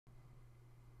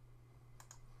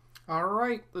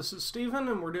Alright, this is Steven,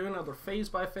 and we're doing another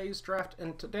phase-by-phase draft,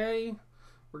 and today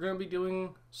we're going to be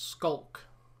doing Skulk.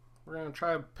 We're going to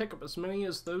try to pick up as many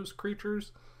of those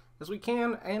creatures as we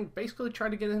can, and basically try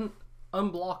to get in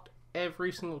unblocked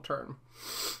every single turn.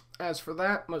 As for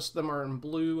that, most of them are in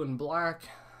blue and black,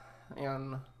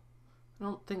 and I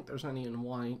don't think there's any in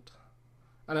white.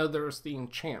 I know there's the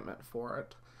enchantment for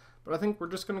it, but I think we're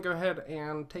just going to go ahead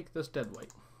and take this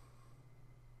Deadweight.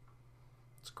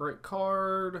 It's a great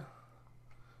card,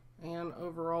 and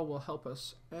overall will help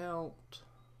us out.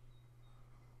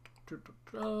 Here's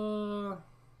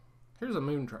a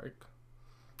Moondrake.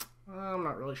 I'm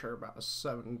not really sure about a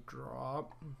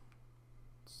 7-drop.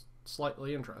 It's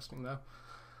slightly interesting though.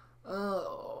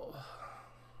 Oh,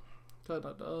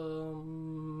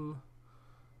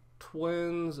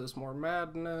 Twins is more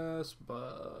madness,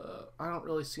 but I don't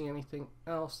really see anything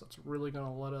else that's really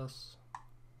gonna let us.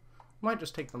 Might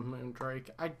just take the Moondrake.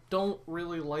 I don't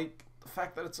really like the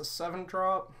fact that it's a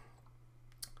 7-drop.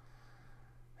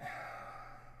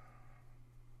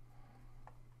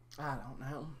 I don't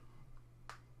know.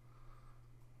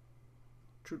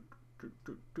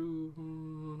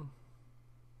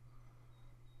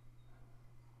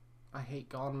 I hate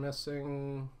Gone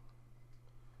Missing.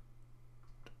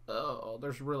 Oh,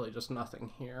 there's really just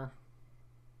nothing here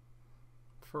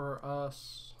for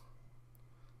us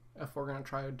if we're gonna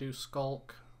try to do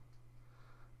Skulk.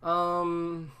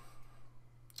 I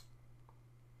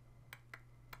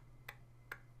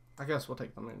guess we'll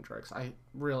take the Moondrakes. I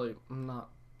really am not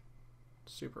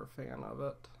super fan of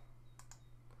it.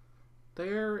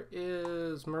 There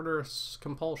is Murderous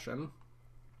Compulsion,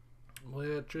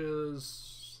 which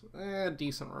is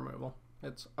decent removal.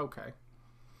 It's okay.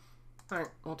 Alright,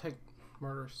 we'll take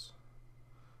Murderous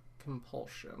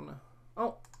Compulsion.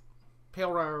 Oh,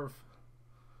 Pale Rider.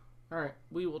 Alright,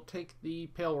 we will take the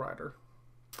Pale Rider.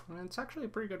 And it's actually a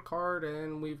pretty good card,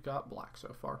 and we've got black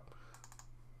so far.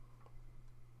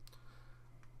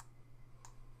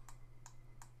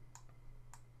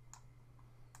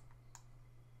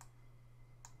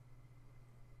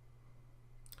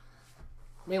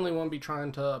 Mainly want to be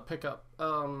trying to pick up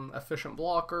efficient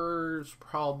blockers,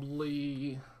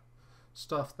 probably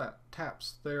stuff that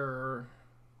taps their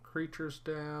creatures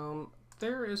down.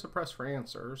 There is a Press for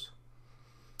Answers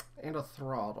and a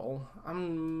Throttle. I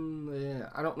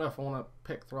don't know if I want to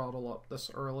pick Throttle up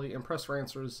this early, and Press for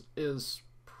Answers is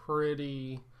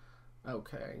pretty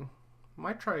okay.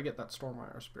 Might try to get that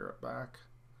Stormire Spirit back.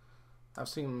 I've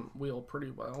seen him wheel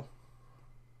pretty well.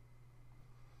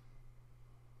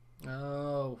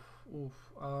 Oh,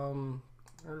 oof.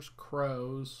 There's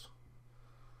Crows.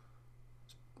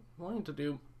 Wanting to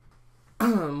do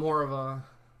more of a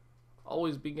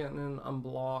always be getting in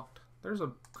unblocked. There's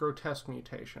a Grotesque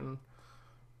Mutation.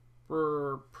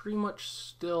 We're pretty much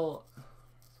still.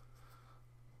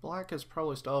 Black is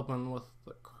probably still open with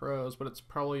the Crows, but it's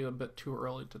probably a bit too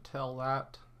early to tell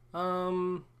that.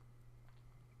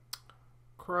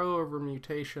 Crow over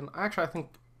Mutation. Actually, I think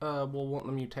we'll want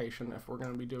the Mutation if we're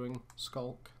going to be doing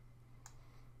Skulk.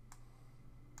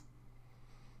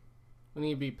 We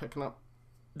need to be picking up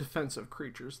defensive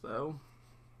creatures, though.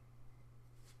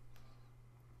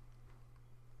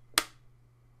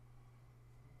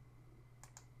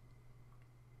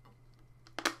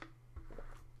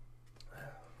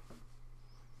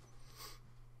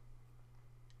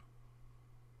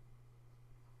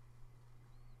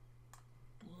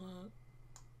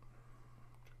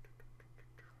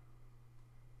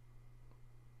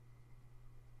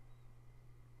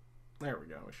 There we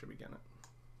go, we should be getting it.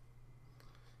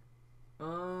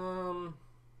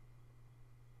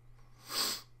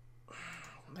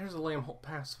 There's a Lambholt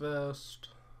Pacifist.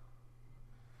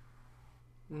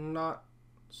 Not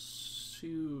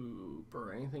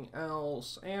super anything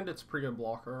else, and it's a pretty good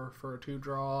blocker for a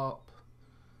 2-drop.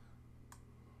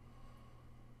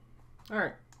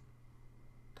 Alright.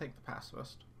 Take the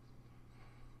Pacifist.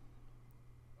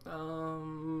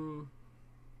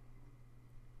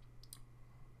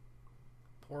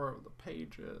 Pour over the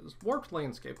pages. Warped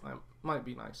Landscape might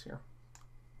be nice here.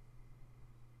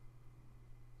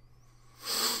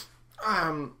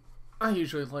 I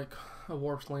usually like a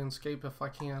Warped Landscape if I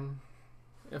can.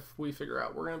 If we figure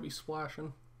out we're going to be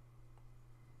splashing.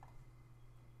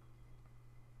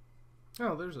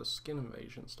 Oh, there's a Skin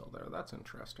Invasion still there. That's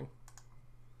interesting.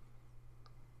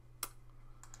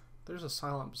 There's a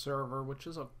Silent Observer, which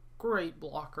is a great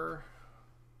blocker.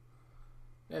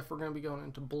 If we're going to be going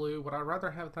into blue, would I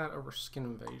rather have that over Skin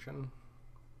Invasion?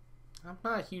 I'm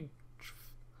not a huge.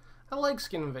 I like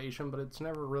Skin Invasion, but it's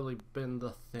never really been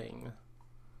the thing.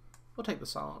 We'll take the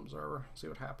Silent Observer, see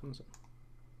what happens. I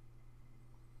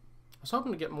was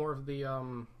hoping to get more of the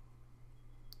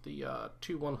the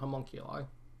 2/1 homunculi.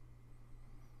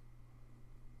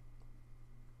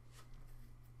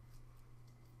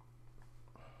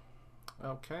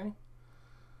 Okay.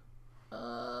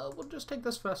 We'll just take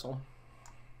this vessel.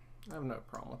 I have no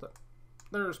problem with it.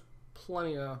 There's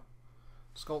plenty of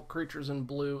skulk creatures in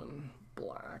blue and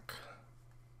black.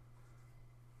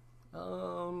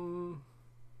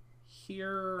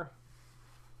 Here,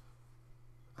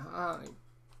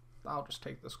 I'll just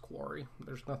take this quarry.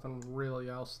 There's nothing really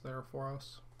else there for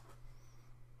us.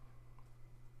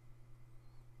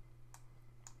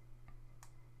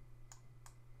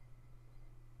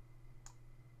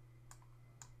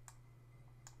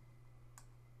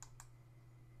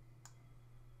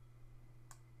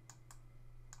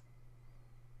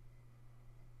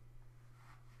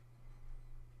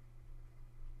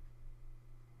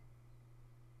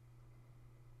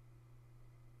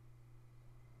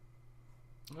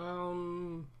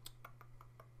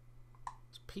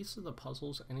 Is Piece of the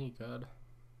Puzzles any good?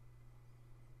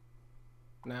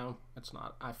 No, it's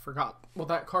not. I forgot what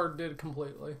that card did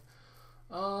completely.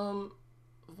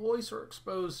 Voice or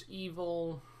Expose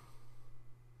Evil.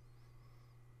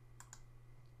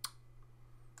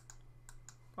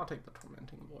 I'll take the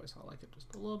Tormenting Voice. I like it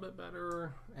just a little bit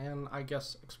better. And I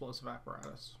guess Explosive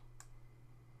Apparatus.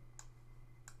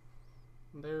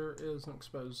 There is an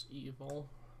Expose Evil.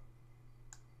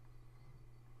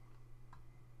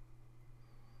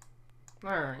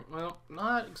 Alright, well,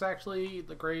 not exactly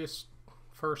the greatest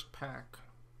first pack.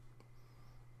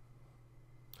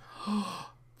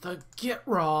 The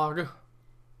Gitrog!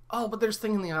 Oh, but there's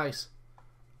Thing in the Ice.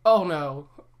 Oh no.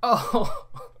 Oh!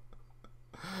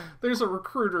 There's a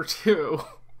Recruiter too.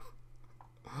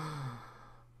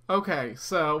 Okay,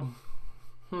 so...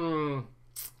 I've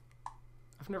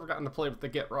never gotten to play with the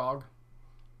Gitrog.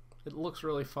 It looks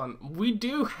really fun. We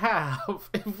do have,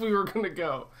 if we were going to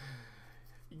go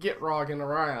Gitrogging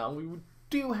around, we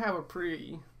do have a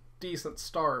pretty decent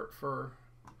start for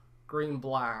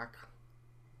green-black.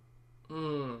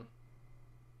 You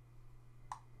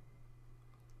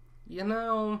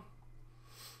know,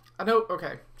 I know,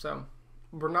 okay, so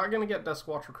we're not going to get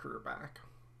Duskwatch Recruiter back.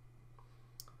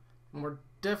 And we're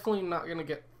definitely not going to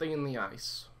get Thing in the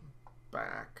Ice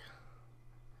back.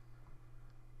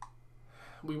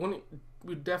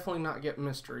 We'd definitely not get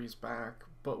Mysteries back,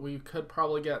 but we could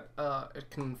probably get a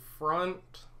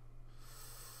Confront.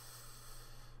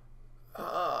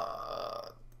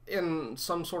 In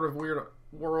some sort of weird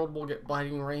world, we'll get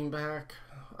Biting Rain back.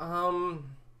 Or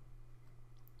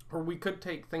we could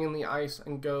take Thing in the Ice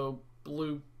and go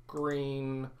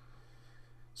blue-green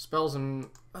spells and...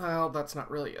 Well, that's not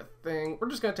really a thing. We're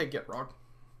just going to take Gitrog.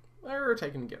 We're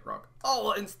taking Gitrog.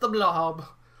 Oh, it's the blob.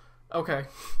 Okay.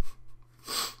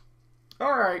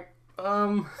 Alright.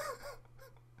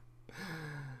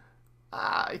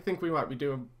 I think we might be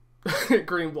doing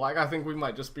green-black. I think we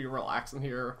might just be relaxing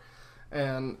here.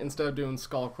 And instead of doing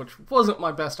Skulk, which wasn't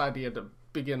my best idea to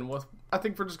begin with, I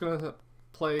think we're just going to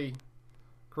play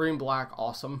green-black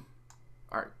awesome.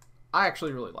 Alright. I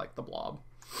actually really like the blob.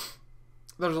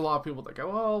 There's a lot of people that go,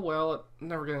 oh, well, it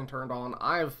never getting turned on.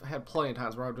 I've had plenty of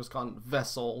times where I've just gone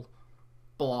Vessel,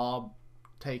 blob,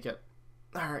 take it.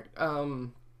 Alright,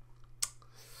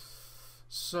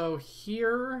 so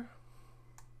here,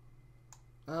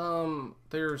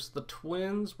 there's the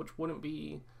Twins, which wouldn't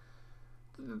be,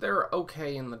 they're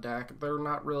okay in the deck. They're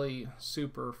not really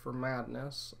super for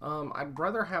madness. I'd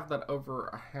rather have that over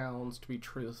a Hounds, to be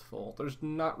truthful. There's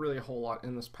not really a whole lot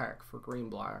in this pack for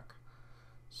green-black.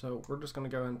 So we're just going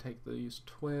to go ahead and take these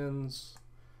Twins,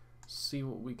 see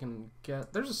what we can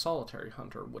get. There's a Solitary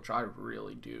Hunter, which I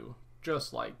really do.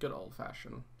 Just like good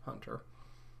old-fashioned Hunter.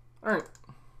 Alright.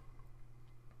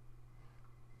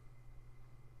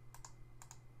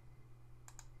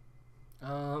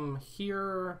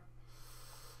 Here,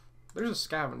 there's a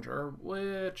Scavenger,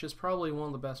 which is probably one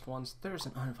of the best ones. There's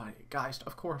an Uninvited Geist.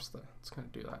 Of course, it's going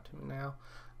to do that to me now.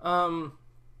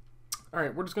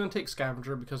 Alright, we're just going to take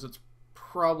Scavenger because it's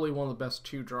probably one of the best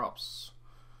 2-drops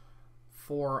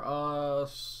for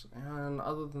us. And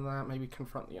other than that, maybe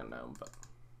Confront the Unknown, but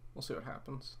we'll see what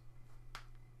happens.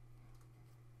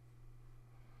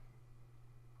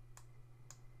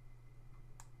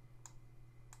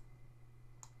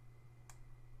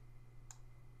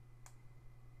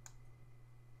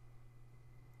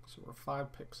 So we're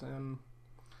 5 picks in.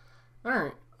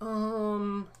 Alright,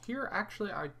 here actually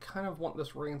I kind of want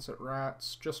this Rancid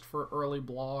Rats just for early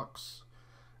blocks.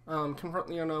 Confront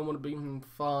the Unknown would have been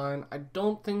fine. I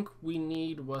don't think we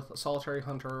need, with a Solitary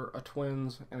Hunter, a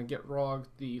Twins, and a Gitrog,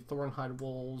 the Thornhide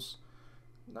Wolves.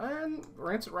 And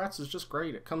Rancid Rats is just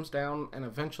great. It comes down, and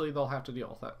eventually they'll have to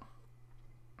deal with it.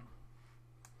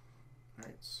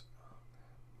 Alright, so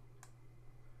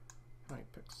I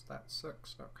picks that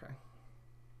 6, okay.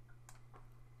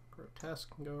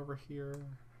 Grotesque can go over here.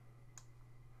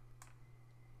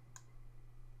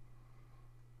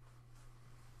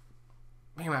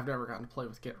 Man, I've never gotten to play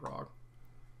with Gitrog.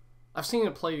 I've seen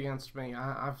it played against me.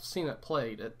 I've seen it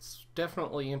played. It's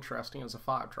definitely interesting as a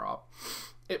 5-drop.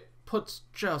 It puts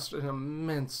just an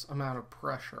immense amount of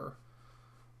pressure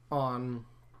on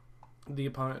the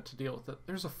opponent to deal with it.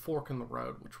 There's a fork in the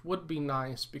road, which would be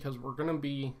nice because we're going to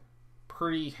be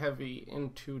pretty heavy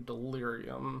into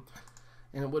Delirium,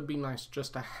 and it would be nice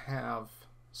just to have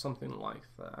something like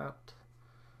that.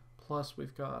 Plus,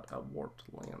 we've got a warped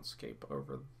landscape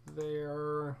over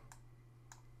there.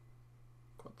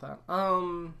 Quit that.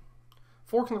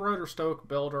 Fork in the road or Stoic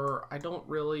Builder. I don't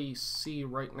really see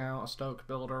right now a Stoic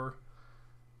Builder.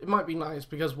 It might be nice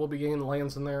because we'll be getting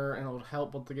lands in there and it'll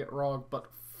help with the Gitrog, but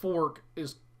Fork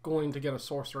is going to get a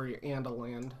sorcery and a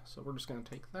land, so we're just going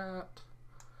to take that.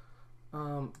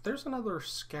 There's another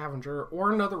Scavenger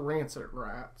or another Rancid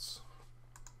Rats.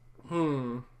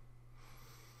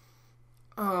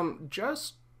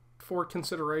 Just for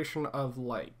consideration of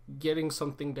like getting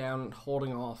something down and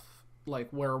holding off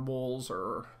like werewolves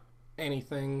or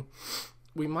anything,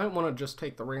 we might want to just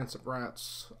take the Rancid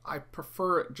Rats. I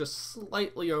prefer it just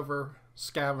slightly over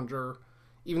Scavenger,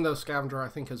 even though Scavenger I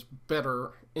think is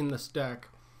better in this deck.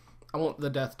 I want the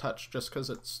Death Touch just because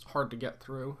it's hard to get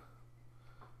through.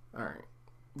 Alright.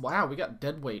 Wow, we got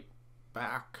Deadweight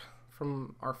back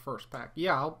from our first pack.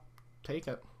 Yeah, I'll take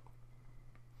it.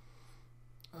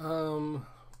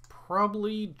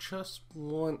 Probably just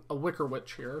want a Wicker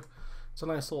Witch here. It's a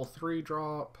nice little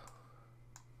 3-drop.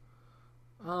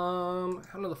 Hound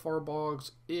of the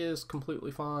Farbogs is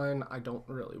completely fine. I don't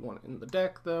really want it in the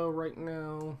deck though right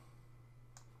now.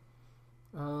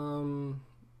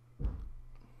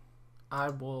 I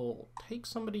will take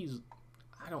somebody's,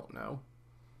 I don't know.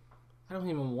 I don't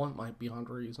even want my Beyond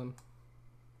Reason.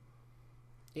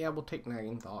 Yeah, we'll take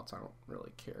Nagging Thoughts. I don't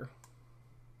really care.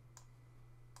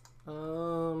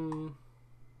 What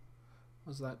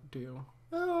does that do?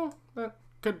 Oh, that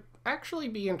could actually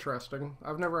be interesting.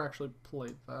 I've never actually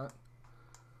played that.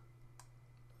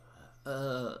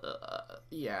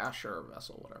 Yeah, sure,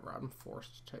 Vessel, whatever. I'm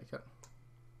forced to take it.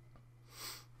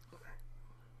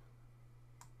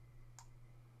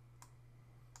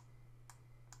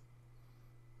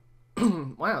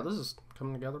 Wow, this is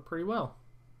coming together pretty well.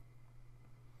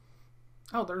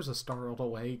 Oh, there's a Startled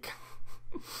Awake.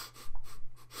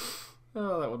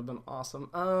 Oh, that would have been awesome.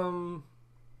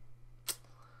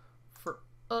 For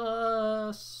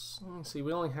us, let me see,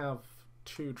 we only have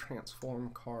 2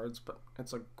 transform cards, but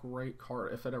it's a great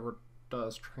card if it ever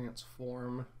does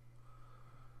transform.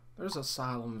 There's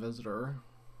Asylum Visitor,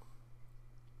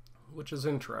 which is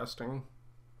interesting.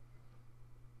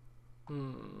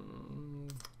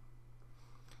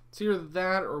 It's either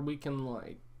that or we can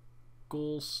like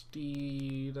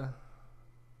Ghoulsteed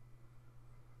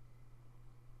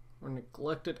or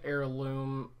Neglected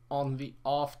Heirloom on the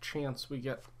off chance we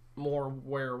get more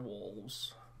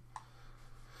werewolves.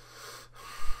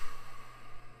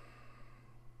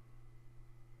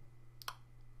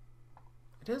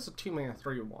 It is a 2-mana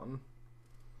 3/1.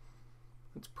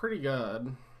 It's pretty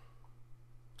good.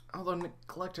 Although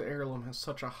Neglected Heirloom has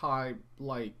such a high,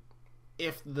 like,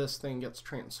 if this thing gets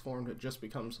transformed, it just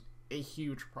becomes a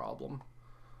huge problem.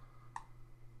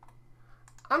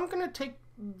 I'm gonna take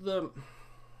the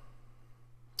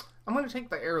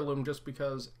Heirloom just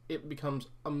because it becomes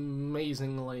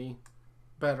amazingly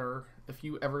better if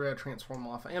you ever get a transform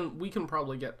off, and we can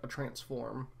probably get a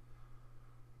transform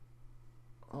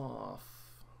off.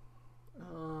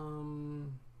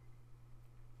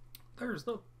 There's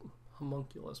the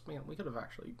Homunculus. Man, we could have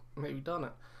actually maybe done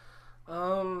it.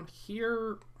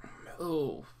 Here,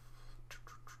 oh,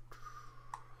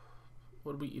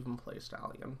 would we even play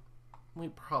Stallion? We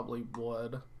probably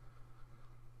would.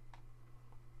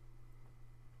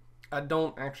 I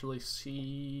don't actually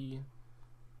see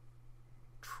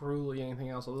truly anything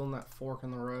else other than that fork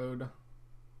in the road.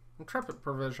 Intrepid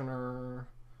Provisioner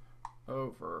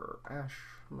over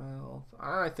Ashmouth.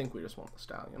 I think we just want the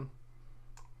Stallion.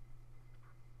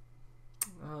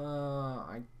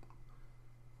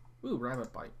 Ooh,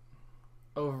 Rabbit Bite.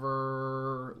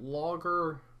 Over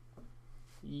Logger.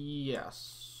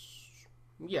 Yes.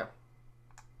 Yeah.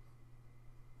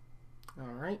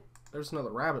 Alright. There's another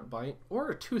Rabbit Bite.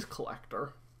 Or a Tooth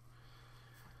Collector.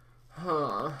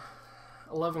 Huh.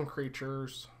 11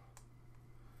 creatures.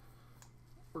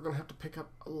 We're gonna have to pick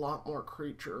up a lot more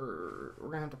creatures. We're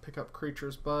gonna have to pick up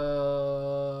creatures,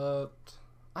 but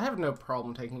I have no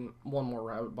problem taking one more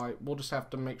Rabbit Bite. We'll just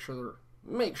have to make sure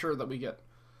make sure that we get,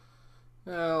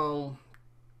 well,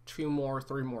 2 more,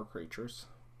 3 more creatures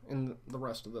in the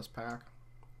rest of this pack.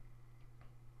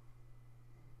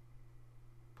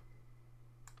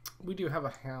 We do have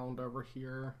a hound over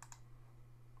here.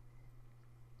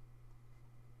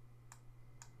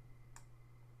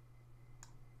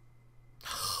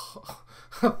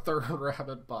 A 3rd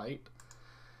rabbit bite.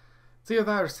 It's either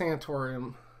that or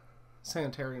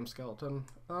sanitarium skeleton.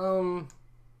 Oh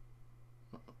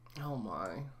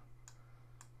my.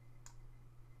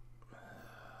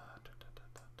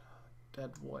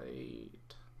 Dead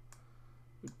weight.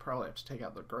 We'd probably have to take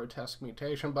out the grotesque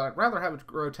mutation, but I'd rather have a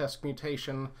grotesque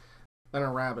mutation than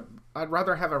a rabbit. I'd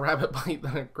rather have a rabbit bite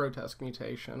than a grotesque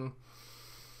mutation.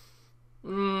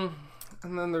 And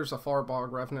then there's a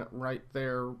Farbog Revenant right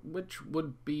there, which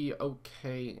would be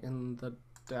okay in the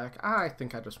deck. I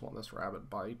think I just want this rabbit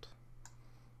bite.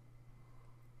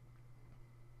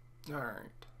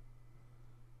 Alright.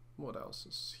 What else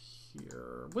is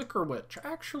here? Wicker Witch.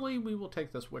 Actually, we will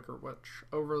take this Wicker Witch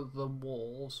over the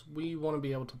wolves. We want to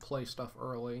be able to play stuff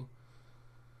early.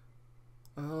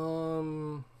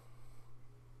 There's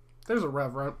a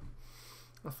Reverent,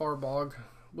 a Farbog,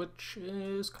 which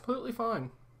is completely fine.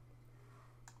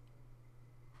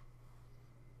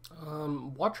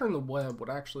 Watcher in the Web would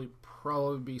actually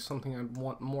probably be something I'd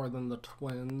want more than the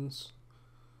twins.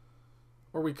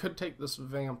 Or we could take this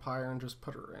vampire and just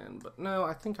put her in. But no,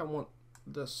 I think I want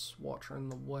this Watcher in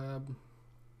the Web.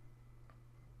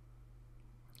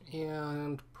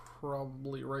 And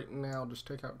probably right now just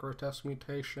take out Grotesque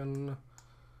Mutation.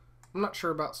 I'm not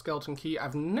sure about Skeleton Key.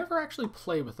 I've never actually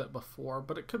played with it before,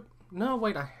 but it could... No,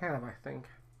 wait, I have, I think.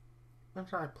 When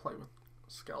did I play with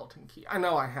Skeleton Key? I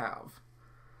know I have.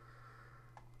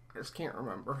 I just can't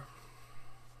remember.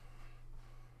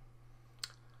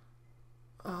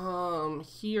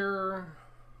 Here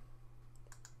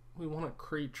we want a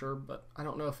creature, but I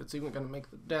don't know if it's even going to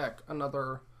make the deck.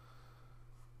 Another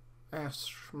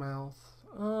Ashmouth.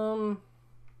 Although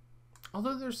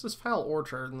there's this Foul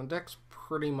Orchard, and the deck's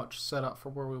pretty much set up for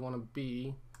where we want to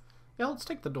be. Yeah, let's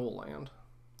take the dual land.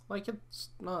 Like, it's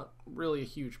not really a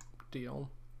huge deal.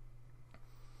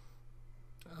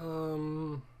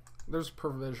 There's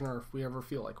Provisioner if we ever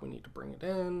feel like we need to bring it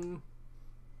in.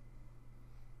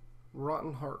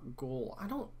 Rotten Heart Ghoul. I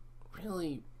don't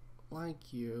really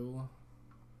like you.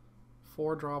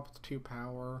 4-drop with 2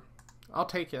 power. I'll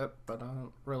take it, but I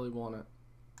don't really want it.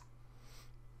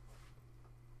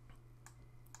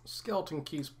 Skeleton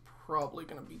Key's probably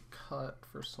going to be cut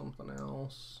for something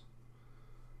else.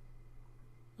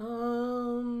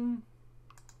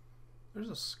 There's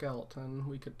a skeleton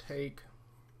we could take.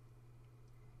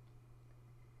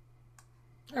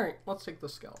 Alright, let's take the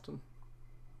skeleton.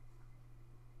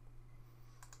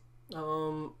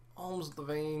 Alms of the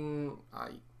Vein, I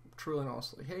truly and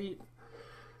honestly hate.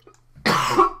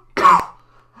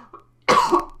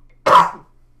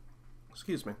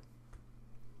 Excuse me.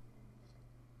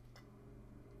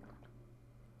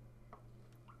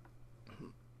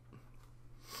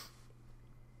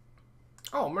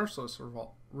 Oh, Merciless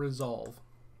Resolve.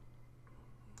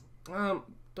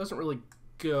 Doesn't really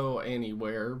go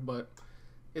anywhere, but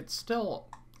it's still...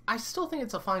 I still think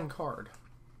it's a fine card.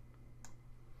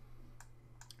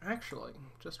 Actually,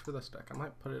 just for this deck, I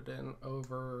might put it in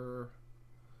over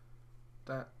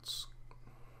that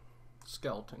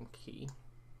Skeleton Key.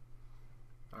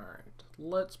 Alright,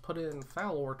 let's put in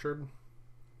Foul Orchard.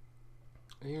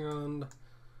 And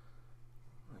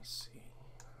let's see.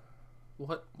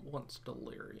 What wants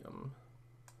Delirium?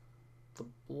 The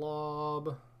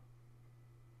Blob.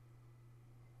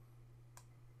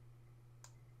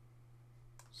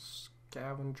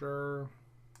 Scavenger.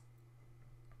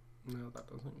 No, that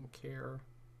doesn't care.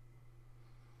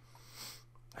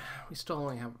 We still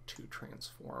only have 2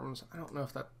 transforms. I don't know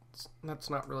if that's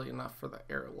not really enough for the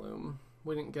heirloom.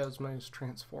 We didn't get as many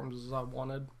transforms as I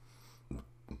wanted.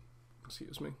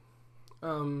 Excuse me.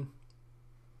 With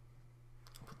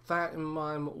that in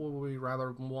mind, what would we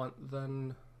rather want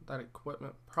than that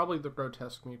equipment? Probably the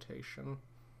Grotesque Mutation.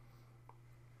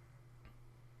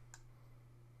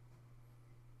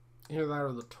 Either that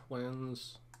or the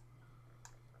twins.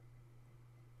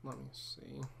 Let me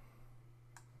see.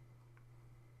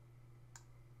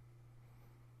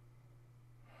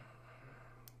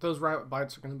 Those rabbit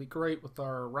bites are going to be great with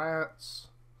our rats.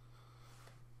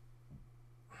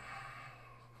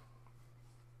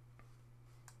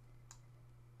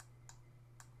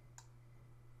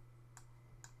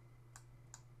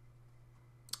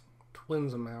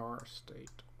 Twins of Mauer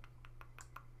Estate.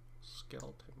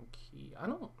 Skeleton Key. I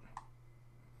don't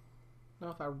know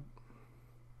if I...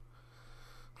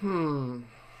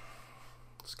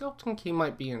 Skeleton key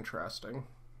might be interesting.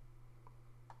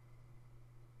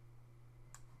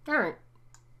 Alright.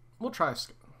 We'll try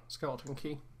skeleton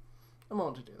key. I'm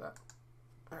willing to do that.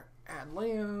 Alright, add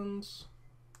lands.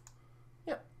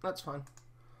 Yep, that's fine.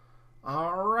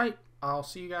 Alright, I'll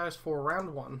see you guys for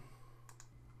round 1.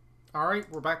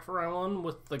 Alright, we're back for round 1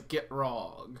 with the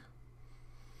Gitrog.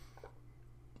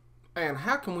 And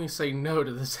how can we say no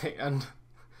to this hand?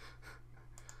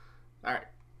 Alright,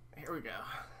 here we go.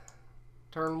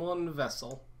 Turn 1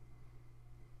 Vessel.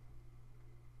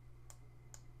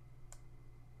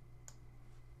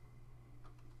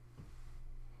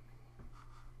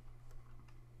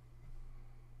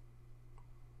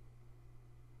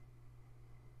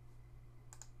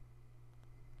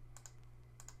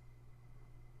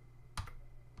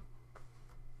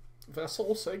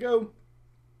 Vessel, say go.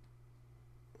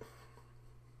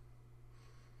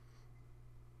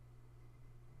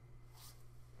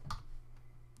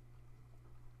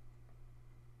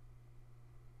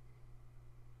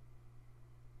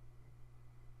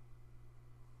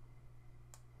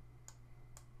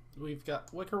 We've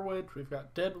got Wicker Witch, we've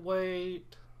got Dead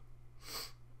Weight.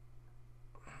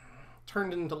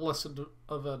 Turned into less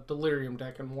of a Delirium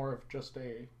deck and more of just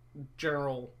a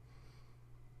general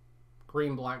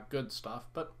green-black good stuff.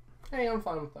 But hey, I'm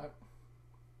fine with that.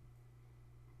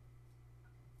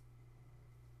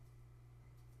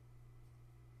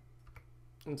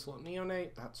 Insolent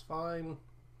Neonate, that's fine.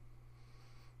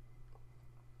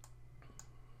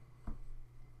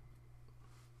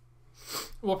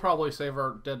 We'll probably save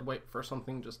our Dead Weight for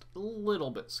something just a little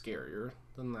bit scarier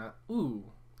than that. Ooh,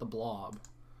 the Blob.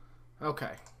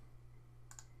 Okay.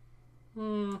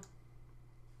 Do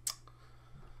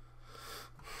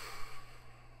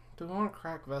we want to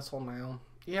crack Vessel now?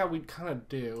 Yeah, we kind of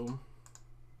do.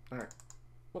 Alright.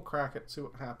 We'll crack it, see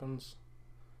what happens.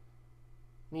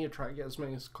 Need to try to get as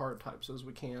many card types as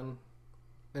we can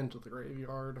into the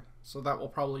graveyard. So that will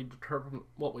probably determine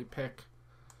what we pick.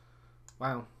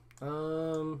 Wow.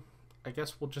 I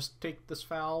guess we'll just take this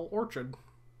Foul Orchard.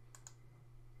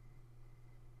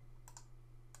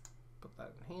 Put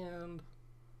that in hand.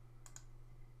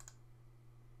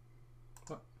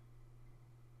 What?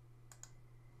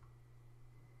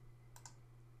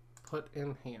 Put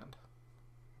in hand.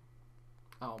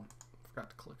 Oh,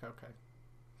 forgot to click OK.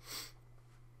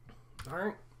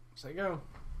 Alright, say go.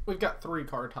 We've got 3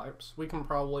 card types. We can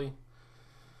probably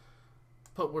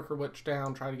put Wicker Witch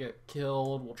down, try to get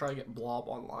killed. We'll try to get Blob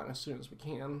online as soon as we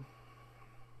can.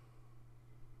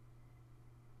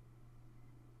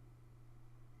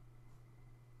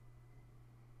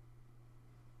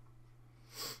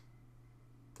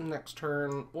 Next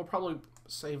turn, we'll probably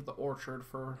save the Orchard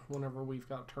for whenever we've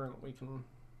got a turn that we can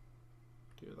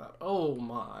do that. Oh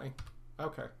my.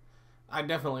 Okay. I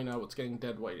definitely know what's getting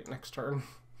Dead Weighted next turn.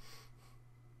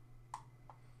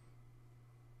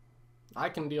 I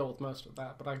can deal with most of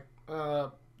that, but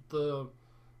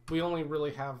we only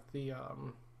really have the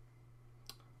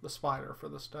Spider for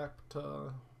this deck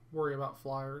to worry about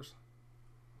flyers.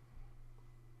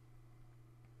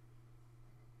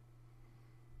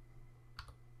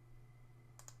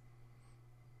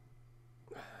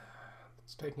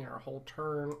 It's taking our whole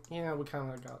turn. Yeah, we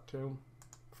kind of got to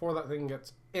before that thing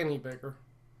gets any bigger.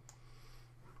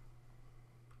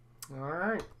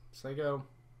 Alright, say go.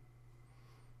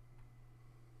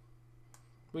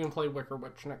 We can play Wicker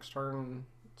Witch next turn and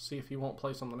see if he won't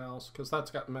play something else, because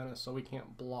that's got Menace, so we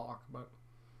can't block, but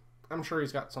I'm sure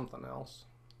he's got something else.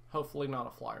 Hopefully not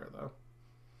a flyer, though.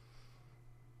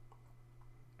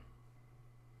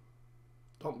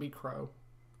 Don't be Crow.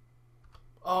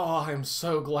 Oh, I'm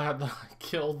so glad that I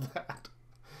killed that.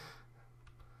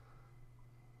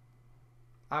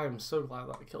 I am so glad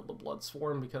that I killed the Blood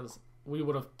Swarm, because we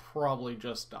would have probably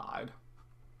just died.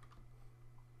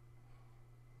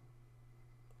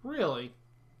 Really?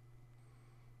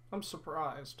 I'm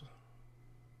surprised.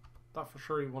 Thought for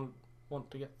sure he wouldn't want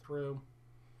to get through.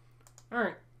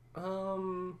 Alright.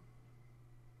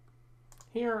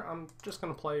 Here, I'm just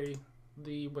going to play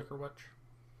the Wicker Witch.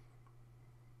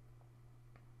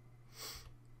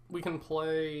 We can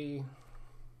play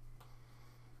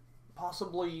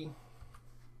possibly...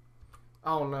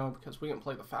 Oh no, because we didn't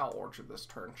play the Foul Orchard this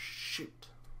turn. Shoot.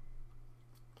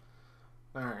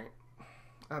 Alright.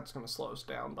 That's going to slow us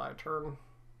down by a turn.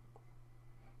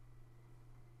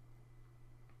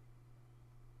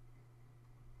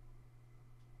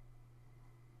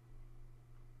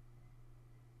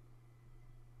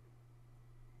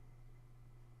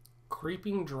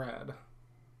 Creeping Dread.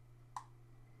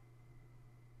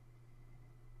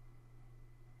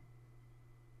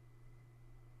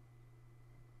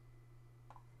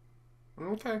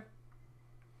 Okay.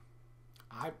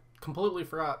 I completely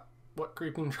forgot what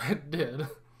Creeping Dread did.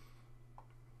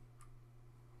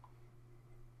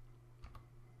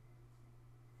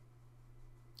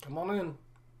 Come on in.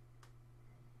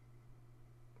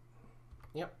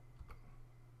 Yep.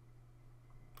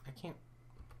 I can't.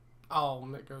 Oh,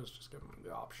 Mitko's just giving me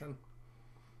the option.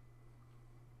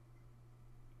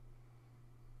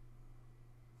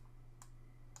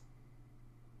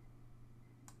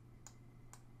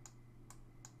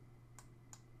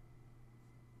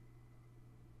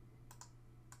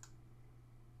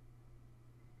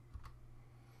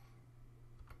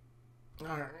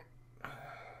 Alright.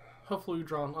 Hopefully we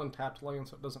draw an untapped land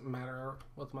so it doesn't matter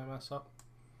with my mess up.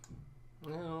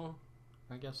 No,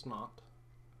 I guess not.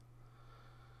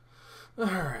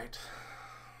 Alright.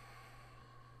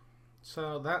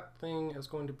 So that thing is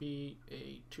going to be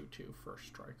a 2/2 first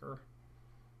striker.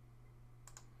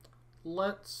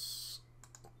 Let's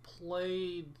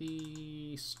play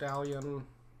the Stallion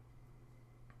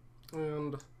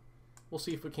and we'll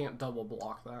see if we can't double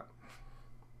block that.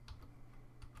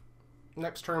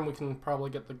 Next turn we can probably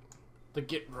get the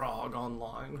Gitrog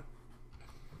online.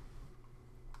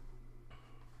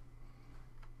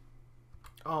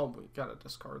 Oh, we gotta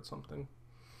discard something.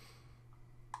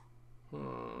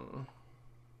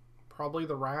 Probably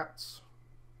the rats.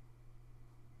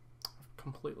 I've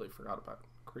completely forgot about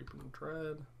Creeping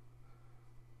Dread.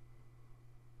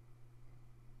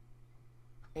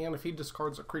 And if he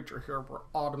discards a creature here, we're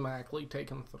automatically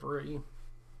taking 3.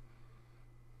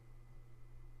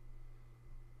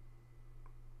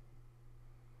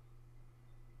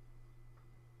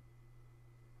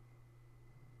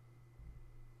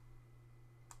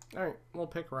 Alright, we'll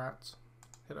pick rats.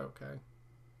 Hit OK.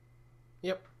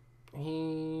 Yep,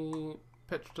 he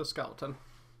pitched a skeleton.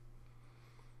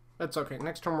 That's okay.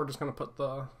 Next turn we're just going to put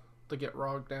the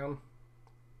Gitrog down.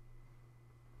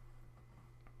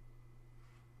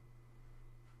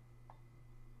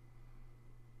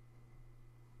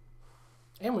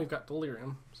 And we've got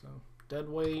Delirium, so dead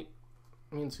weight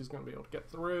means he's going to be able to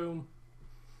get through.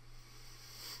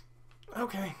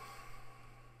 Okay.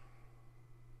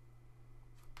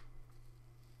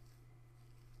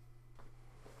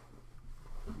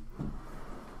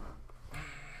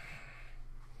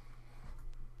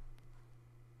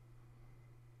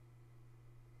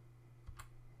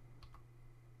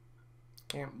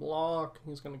 Can't block.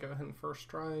 He's going to go ahead and first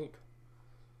strike.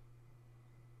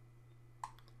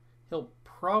 He'll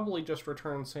probably just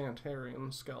return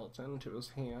Sanitarium Skeleton to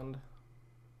his hand.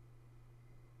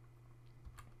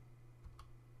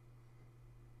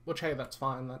 Which, hey, that's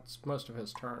fine. That's most of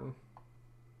his turn.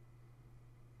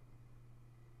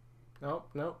 Nope,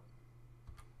 nope.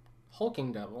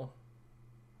 Hulking Devil.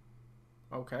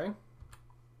 Okay.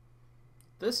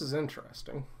 This is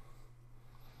interesting.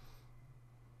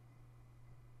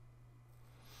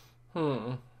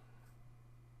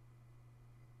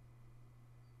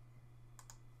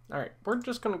 Alright, we're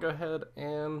just going to go ahead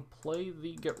and play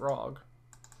the Gitrog.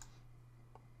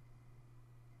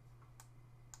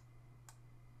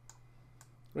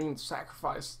 We can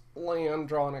sacrifice land,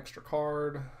 draw an extra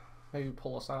card, maybe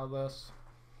pull us out of this.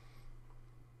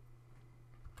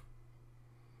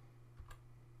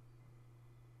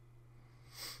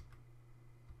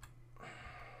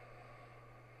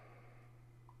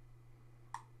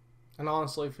 And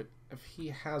honestly, if he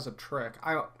has a trick,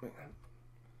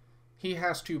 he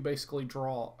has to basically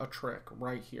draw a trick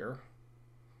right here.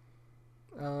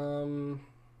 I'm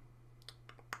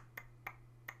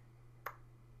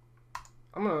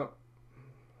gonna...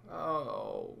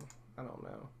 Oh, I don't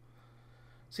know.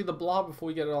 See, the blob, if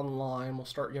we get it online, will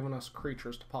start giving us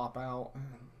creatures to pop out.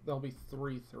 There'll be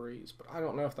 3/3s, but I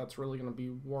don't know if that's really going to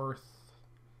be worth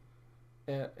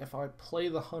it. If I play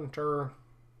the Hunter,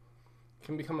 it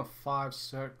can become a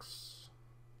 5/6.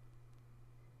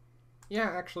 Yeah,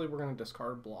 actually, we're going to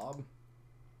discard blob.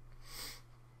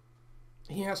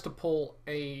 He has to pull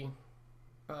a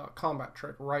combat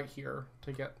trick right here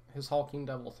to get his Hulking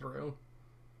Devil through.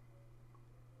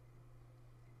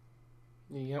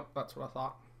 Yep, that's what I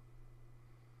thought.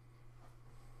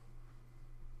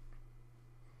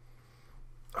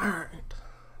 Alright,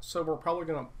 so we're probably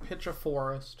going to pitch a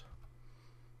forest.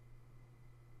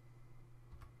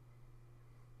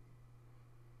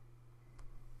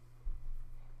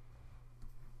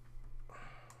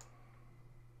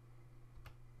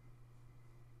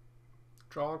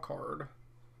 Draw a card.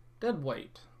 Dead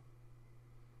weight.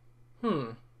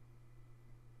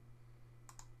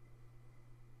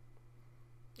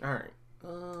 Alright.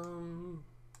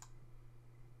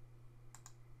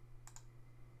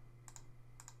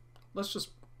 Let's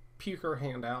just puke our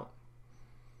hand out.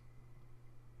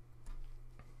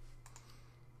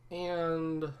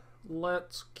 And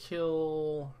let's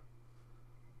kill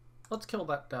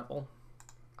that devil.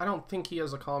 I don't think he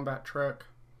has a combat trick.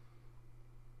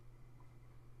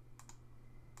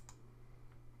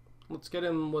 Let's get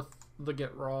him with the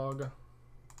Gitrog.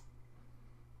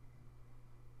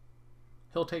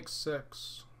 He'll take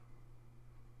 6.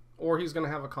 Or he's going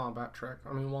to have a combat trick.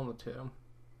 I mean, one of the two.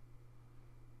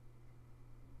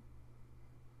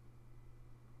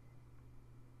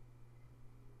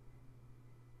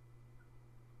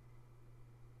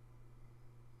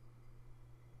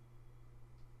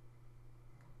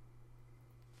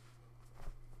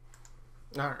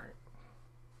 Alright.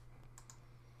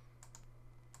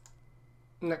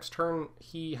 Next turn,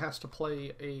 he has to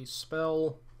play a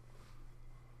spell.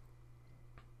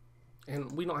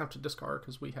 And we don't have to discard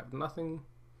because we have nothing.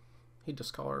 He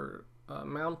discard a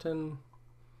mountain.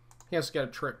 He has to get a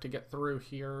trick to get through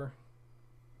here.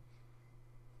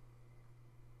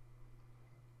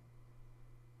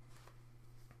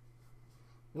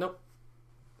 Nope.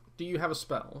 Do you have a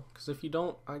spell? Because if you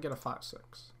don't, I get a 5/6.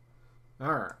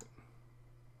 Alright.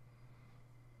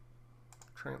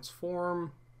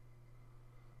 Transform.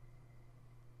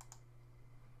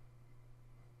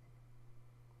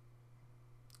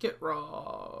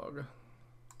 Gitrog.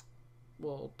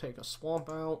 We'll take a swamp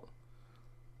out.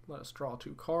 Let us draw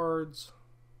 2 cards.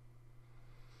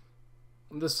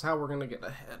 And this is how we're going to get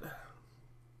ahead.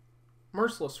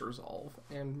 Merciless Resolve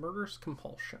and Murderous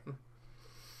Compulsion.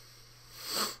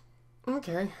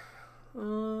 Okay.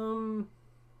 That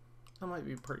might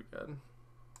be pretty good.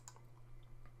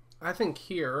 I think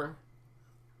here,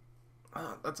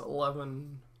 that's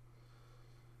 11.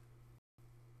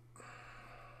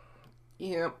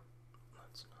 Yep,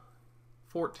 that's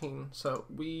 14. So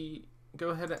we go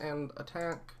ahead and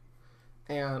attack,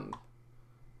 and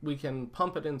we can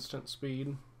pump at instant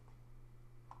speed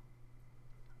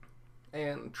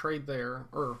and trade there,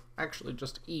 or actually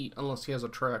just eat unless he has a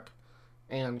trick,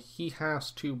 and he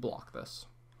has to block this.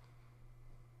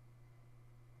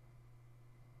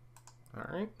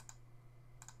 Alright.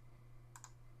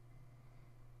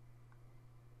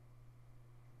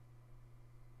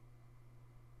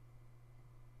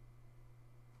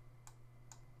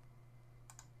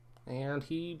 And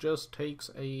he just takes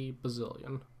a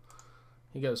bazillion.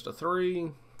 He goes to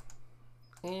 3.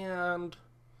 And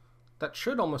that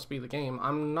should almost be the game.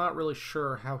 I'm not really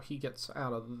sure how he gets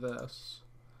out of this.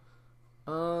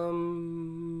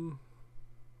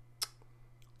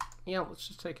 Yeah, let's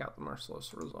just take out the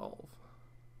Merciless Resolve.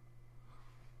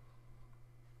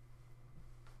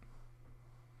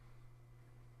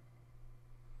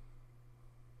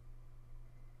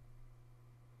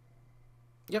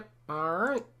 Yep,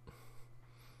 alright.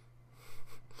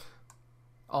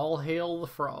 All hail the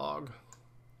frog.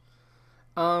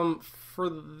 For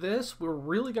this, we're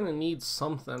really going to need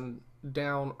something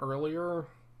down earlier,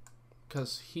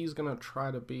 because he's going to try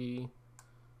to be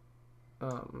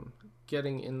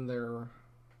getting in there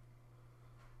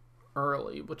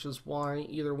early, which is why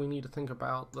either we need to think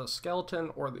about the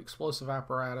skeleton or the explosive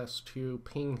apparatus to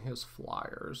ping his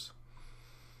flyers.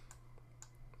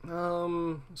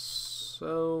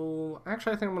 So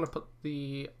actually I think I'm going to put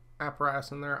the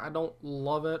apparatus in there. I don't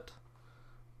love it,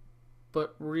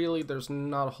 but really there's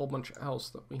not a whole bunch else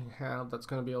that we have that's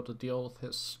going to be able to deal with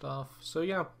his stuff. So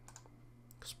yeah,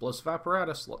 explosive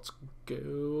apparatus, let's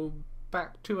go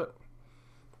back to it.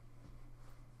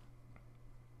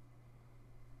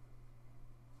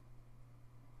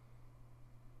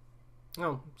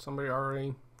 Oh, somebody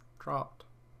already dropped.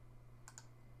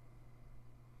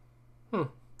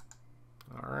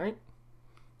 Alright.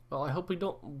 Well, I hope we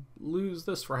don't lose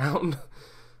this round.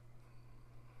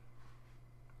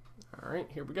 Alright,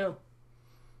 here we go.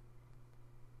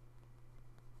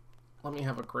 Let me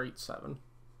have a great 7.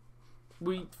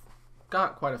 We've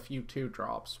got quite a few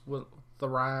 2-drops with the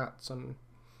rats and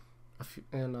a few,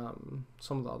 and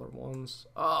some of the other ones.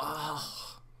 Ugh.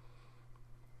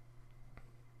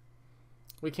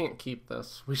 We can't keep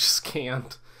this. We just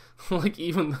can't. Like,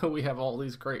 even though we have all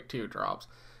these great 2-drops,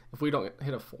 if we don't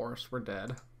hit a forest, we're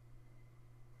dead.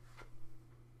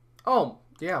 Oh,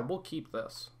 yeah, we'll keep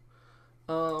this.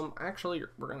 Actually,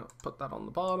 we're going to put that on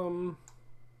the bottom.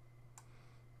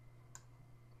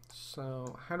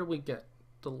 So, how do we get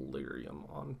Delirium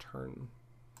on turn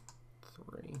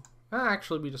 3?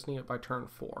 Actually, we just need it by turn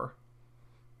 4.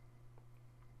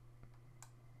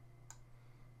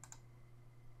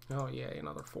 Oh, yay,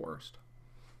 another forest.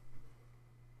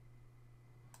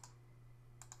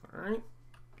 Alright,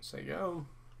 say go.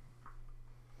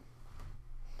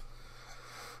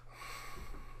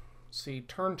 See,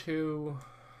 turn 2,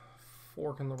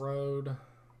 fork in the road.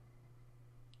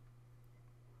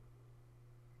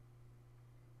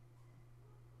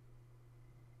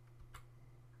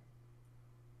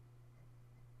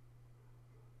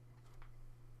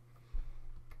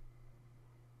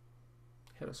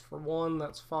 us for 1,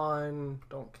 that's fine.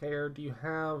 Don't care. Do you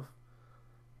have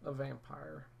a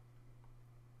vampire?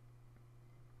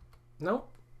 Nope.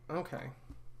 Okay.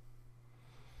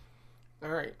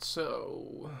 Alright,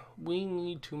 so we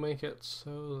need to make it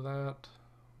so that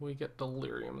we get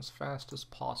delirium as fast as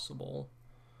possible.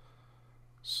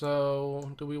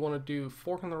 So, do we want to do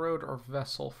Fork in the Road or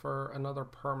Vessel for another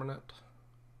permanent?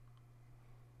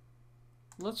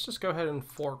 Let's just go ahead and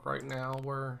Fork right now,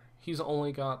 where he's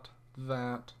only got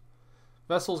that.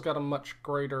 Vessel's got a much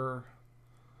greater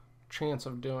chance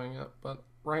of doing it, but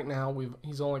right now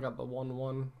he's only got the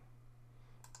 1/1.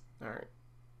 Alright,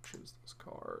 choose this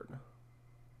card.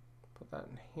 Put that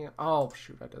in hand. Oh,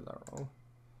 shoot, I did that wrong.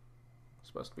 It's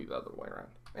supposed to be the other way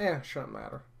around. Shouldn't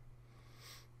matter.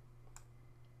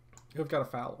 We've got a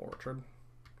Foul Orchard.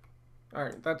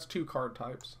 Alright, that's 2 card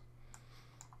types.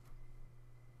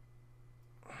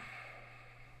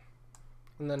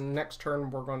 And then next turn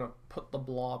we're going to put the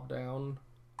blob down.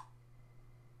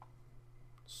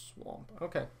 Swamp.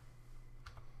 Okay.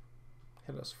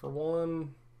 Hit us for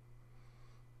 1.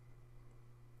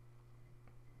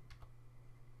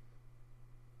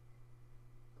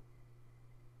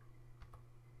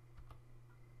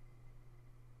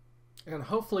 And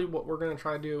hopefully what we're going to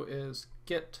try to do is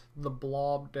get the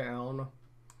blob down,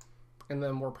 and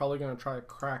then we're probably going to try a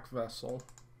crack Vessel.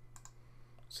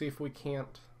 See if we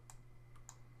can't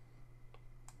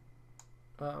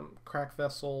crack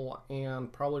Vessel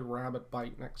and probably Rabbit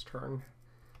Bite next turn,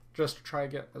 just to try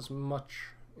to get as much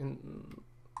in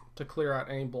to clear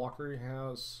out any blocker he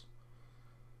has.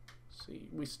 Let's see,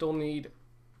 we still need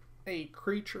a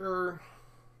creature,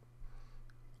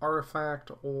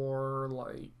 artifact, or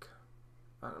like,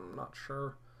 I'm not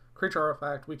sure. Creature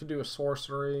artifact, we could do a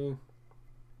sorcery.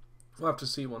 We'll have to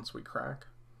see once we crack.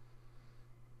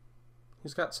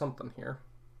 He's got something here.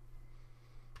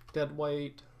 Dead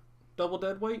weight. Double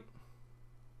dead weight?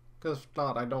 Because if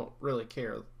not, I don't really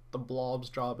care. The blob's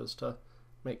job is to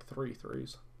make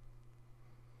 3/3s.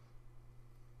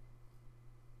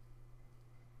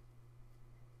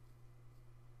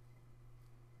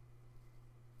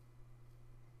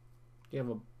 You have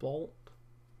a bolt.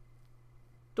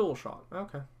 Dual shot.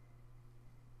 Okay.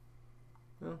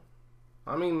 Yeah.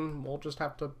 I mean, we'll just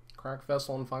have to crack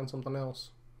Vessel and find something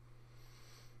else.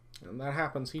 And that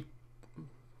happens. He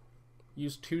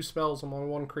used 2 spells on my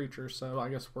 1 creature, so I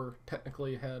guess we're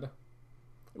technically ahead.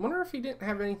 I wonder if he didn't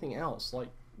have anything else. Like,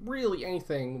 really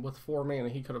anything with 4 mana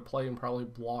he could have played and probably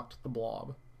blocked the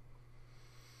blob.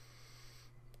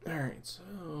 Alright,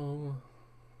 so...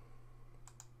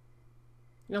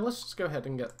 yeah, let's just go ahead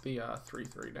and get the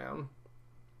 3/3 down.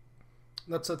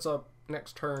 That sets up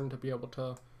next turn to be able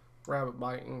to Rabbit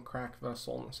Bite and crack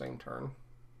Vessel in the same turn.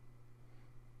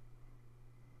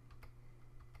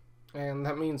 And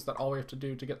that means that all we have to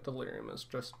do to get Delirium is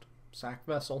just sack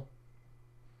Vessel.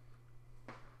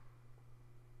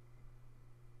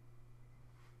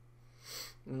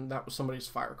 And that was somebody's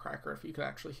firecracker, if you could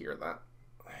actually hear that.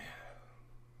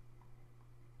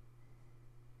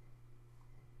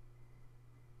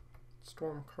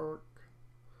 Stormkirk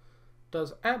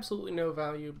does absolutely no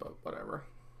value, but whatever.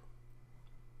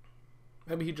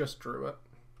 Maybe he just drew it.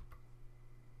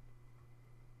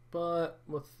 But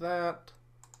with that,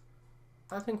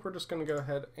 I think we're just going to go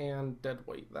ahead and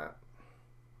deadweight that.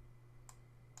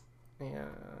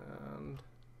 And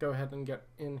go ahead and get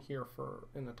in here for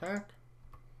an attack.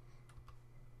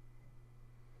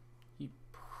 He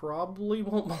probably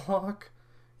won't block.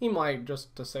 He might,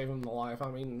 just to save him the life. I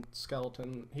mean,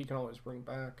 skeleton, he can always bring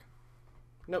back.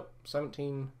 Nope,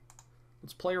 17.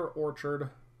 Let's play our Orchard,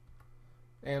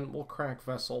 and we'll crack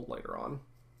Vessel later on.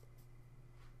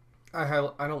 I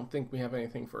don't think we have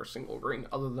anything for a single green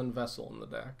other than Vessel in the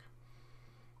deck.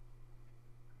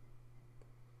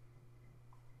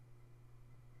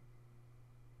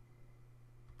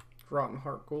 Rotten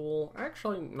Heart Ghoul.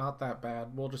 Actually, not that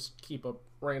bad. We'll just keep a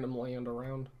random land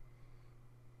around.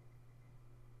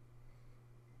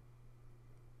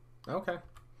 Okay.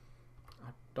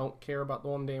 I don't care about the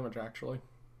 1 damage, actually.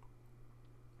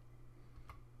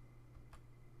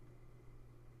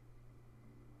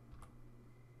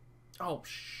 Oh,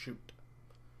 shoot.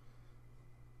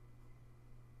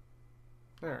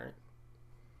 Alright.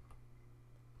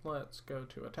 Let's go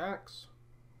to attacks.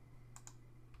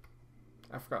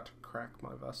 I forgot to crack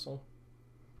my Vessel.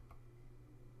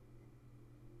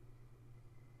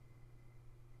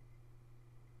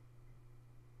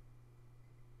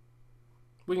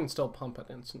 We can still pump at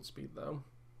instant speed, though.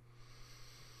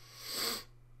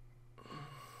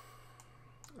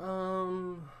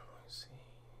 Let's see.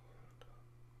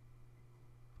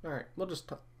 Alright, we'll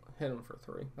just hit him for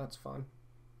 3. That's fine.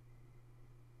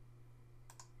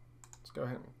 Let's go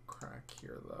ahead and crack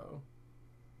here, though.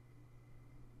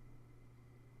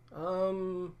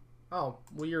 Oh,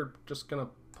 we're just gonna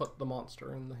put the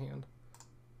monster in the hand.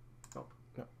 Oh,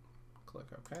 no. Click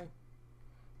OK.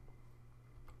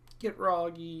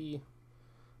 Gitrog-ing.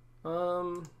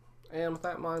 And with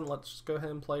that in mind, let's just go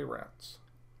ahead and play rats.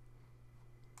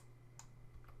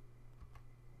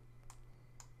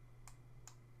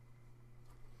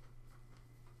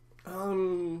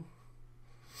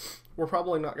 We're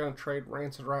probably not going to trade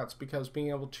Rancid Rats because being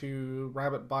able to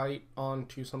Rabbit Bite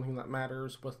onto something that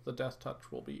matters with the Death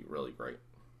Touch will be really great.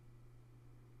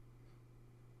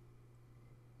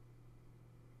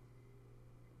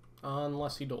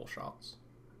 Unless he dual shots.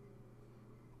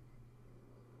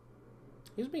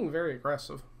 He's being very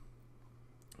aggressive.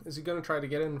 Is he going to try to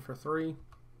get in for 3?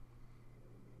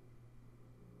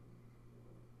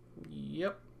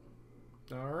 Yep.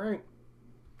 Alright.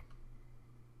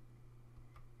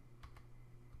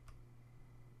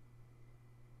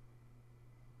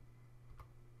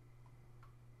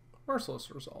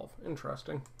 Merciless Resolve.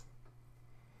 Interesting.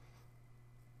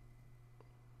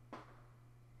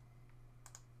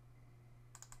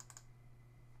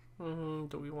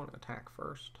 Do we want to attack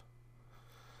first?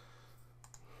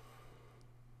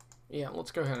 Yeah,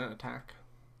 let's go ahead and attack.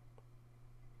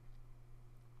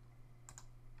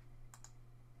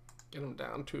 Get him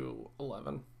down to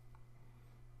 11.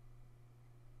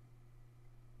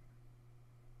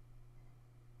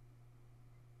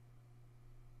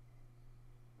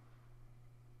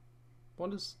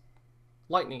 What is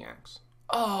Lightning Axe?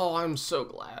 Oh, I'm so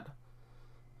glad.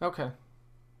 Okay.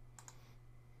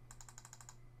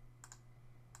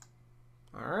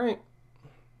 Alright.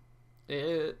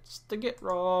 It's the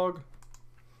Gitrog.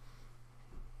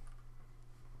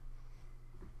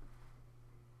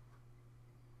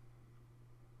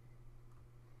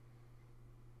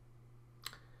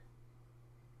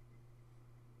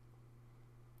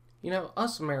 You know,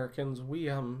 us Americans, we,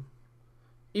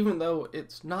 even though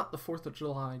it's not the 4th of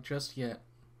July just yet,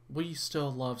 we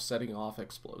still love setting off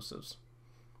explosives.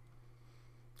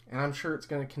 And I'm sure it's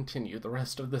going to continue the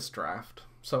rest of this draft,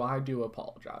 so I do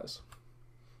apologize.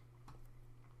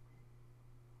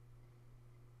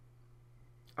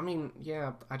 I mean,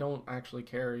 yeah, I don't actually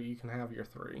care. You can have your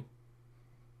 3.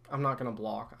 I'm not going to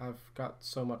block. I've got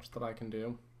so much that I can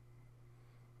do.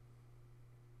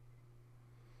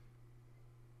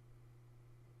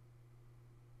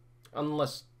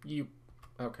 Unless you...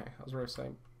 Okay, I was going to say,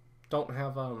 don't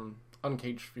have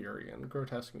Uncaged Fury and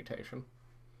Grotesque Mutation.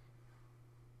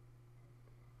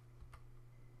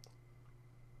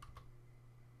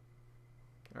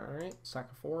 Alright, sack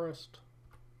a forest.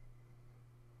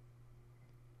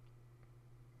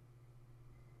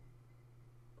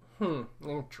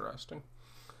 Interesting.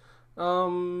 What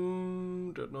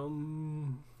do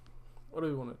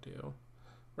we want to do?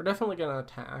 We're definitely going to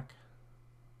attack.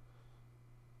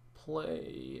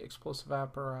 Play Explosive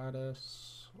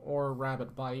Apparatus or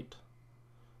Rabbit Bite.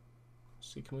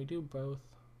 Let's see, can we do both?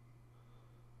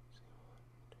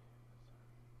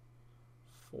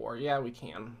 4. Yeah, we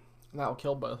can. That'll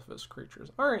kill both of his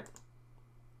creatures. Alright.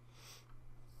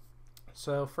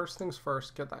 So, first things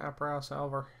first, get the apparatus out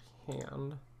of our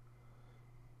hand.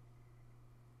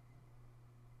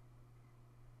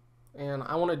 And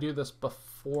I want to do this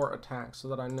before attack so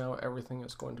that I know everything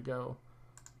is going to go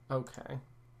okay.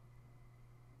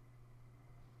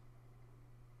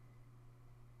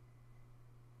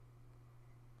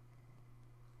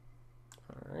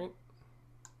 Alright.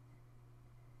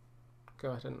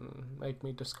 Go ahead and make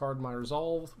me discard my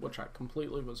resolve, which I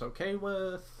completely was okay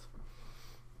with.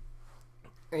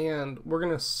 And we're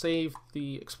going to save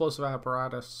the explosive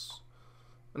apparatus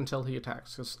until he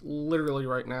attacks, because literally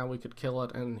right now we could kill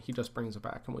it and he just brings it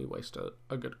back and we waste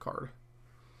a good card.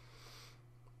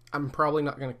 I'm probably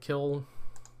not going to kill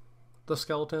the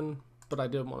skeleton, but I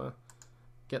did want to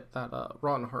get that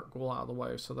Rotten Heart Ghoul out of the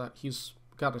way so that he's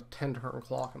got a 10-turn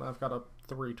clock and I've got a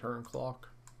 3-turn clock.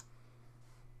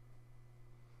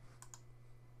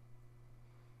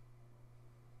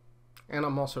 And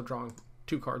I'm also drawing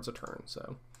 2 cards a turn,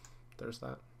 so there's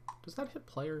that. Does that hit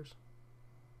players?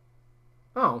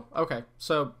 Oh, okay.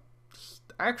 So,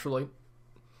 actually,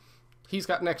 he's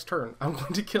got next turn. I'm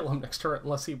going to kill him next turn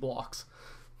unless he blocks.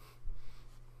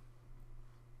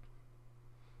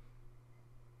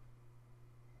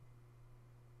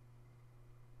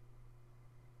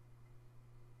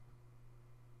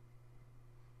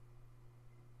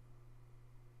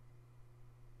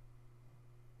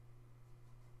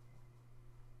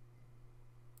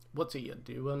 What's he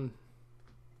doing?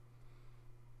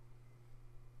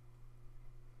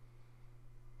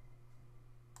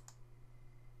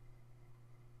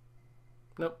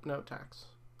 Nope, no attacks.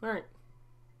 Alright.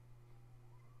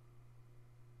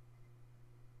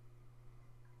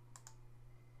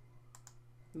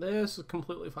 This is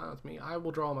completely fine with me. I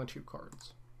will draw my 2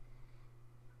 cards.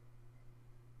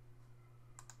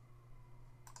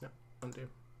 No, undo.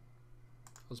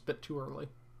 I was a bit too early.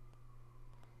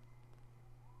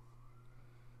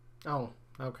 Oh,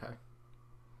 okay.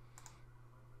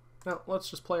 Now, let's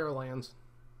just play our lands.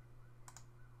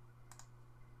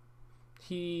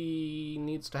 He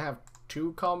needs to have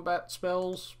 2 combat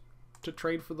spells to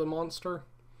trade for the monster.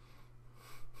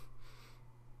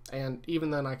 And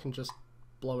even then I can just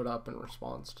blow it up in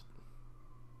response.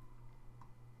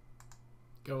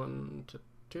 Going to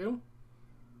 2.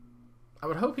 I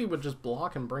would hope he would just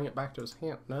block and bring it back to his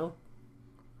hand. No?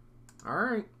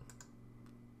 Alright.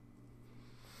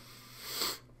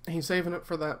 He's saving it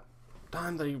for that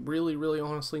time that he really, really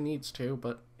honestly needs to,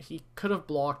 but he could have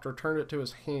blocked, returned it to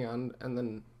his hand, and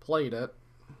then played it.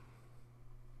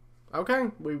 Okay,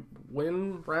 we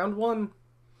win round 1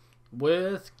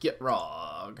 with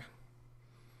Gitrog.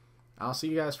 I'll see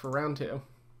you guys for round 2.